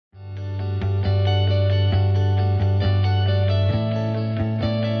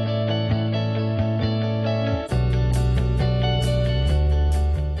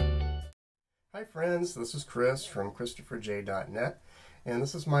friends, this is Chris from ChristopherJ.net, and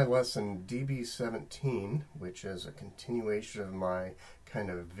this is my lesson DB-17, which is a continuation of my kind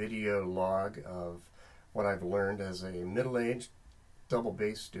of video log of what I've learned as a middle-aged double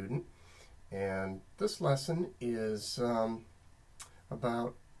bass student. And this lesson is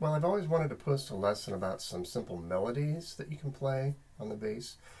about, well, I've always wanted to post a lesson about some simple melodies that you can play on the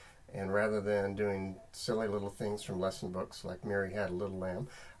bass. And rather than doing silly little things from lesson books like Mary Had a Little Lamb,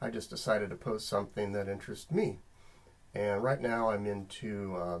 I just decided to post something that interests me. And right now I'm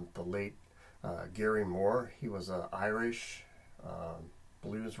into the late Gary Moore. He was an Irish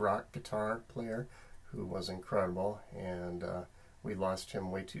blues rock guitar player who was incredible, and we lost him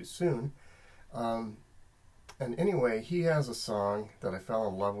way too soon. And anyway, he has a song that I fell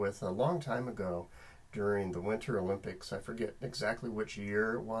in love with a long time ago during the Winter Olympics. I forget exactly which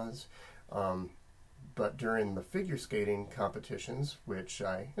year it was, but during the figure skating competitions, which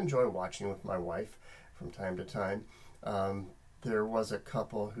I enjoy watching with my wife from time to time, there was a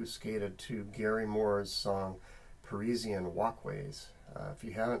couple who skated to Gary Moore's song Parisienne Walkways. If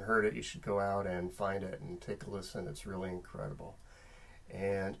you haven't heard it, you should go out and find it and take a listen. It's really incredible.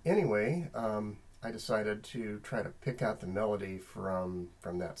 And anyway, I decided to try to pick out the melody from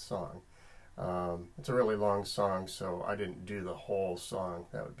that song. It's a really long song, so I didn't do the whole song.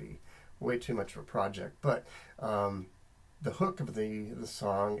 That would be way too much of a project. But the hook of the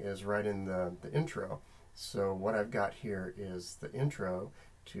song is right in the intro. So what I've got here is the intro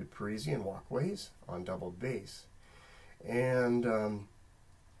to Parisienne Walkways on double bass. And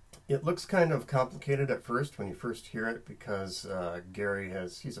it looks kind of complicated at first when you first hear it, because Gary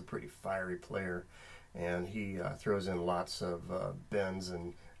he's a pretty fiery player, and he throws in lots of bends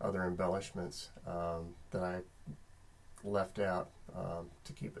and other embellishments that I left out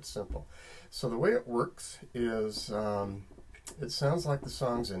to keep it simple. So the way it works is it sounds like the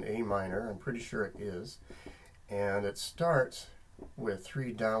song's in A minor. I'm pretty sure it is. And it starts with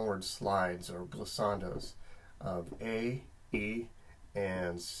 3 downward slides or glissandos of A, E,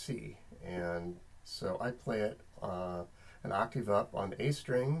 and C. And so I play it an octave up on the A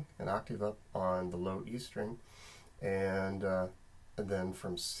string, an octave up on the low E string, and then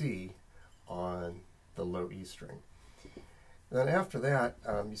from C on the low E string. Then after that,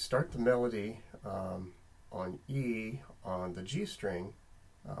 you start the melody on E on the G string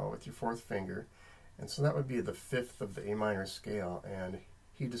with your 4th finger, and so that would be the 5th of the A minor scale, and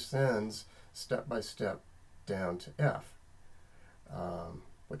he descends step by step down to F,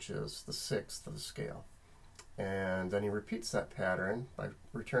 which is the 6th of the scale. And then he repeats that pattern by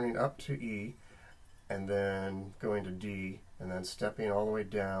returning up to E and then going to D and then stepping all the way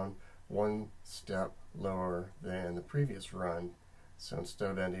down 1 step lower than the previous run. So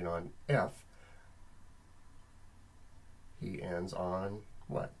instead of ending on F, he ends on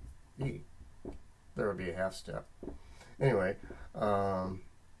what? E. There would be a half step. Anyway,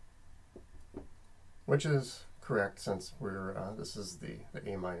 which is correct since we're this is the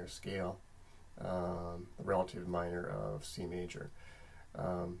A minor scale, the relative minor of C major.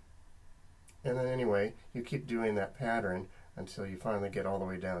 And then anyway, you keep doing that pattern until you finally get all the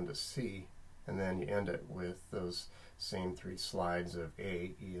way down to C, and then you end it with those same 3 slides of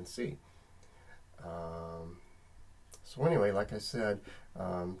A, E, and C. So anyway, like I said,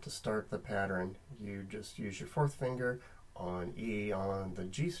 to start the pattern, you just use your 4th finger on E on the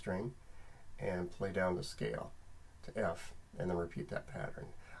G string and play down the scale to F, and then repeat that pattern.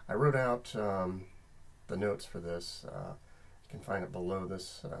 I wrote out the notes for this. You can find it below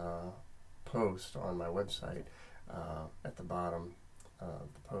this post on my website at the bottom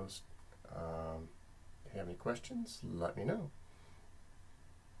of the post. If you have any questions, let me know.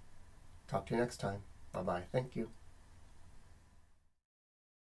 Talk to you next time. Bye-bye. Thank you.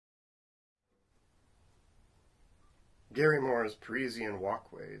 Gary Moore's Parisienne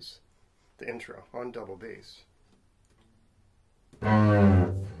Walkways, the intro on double bass.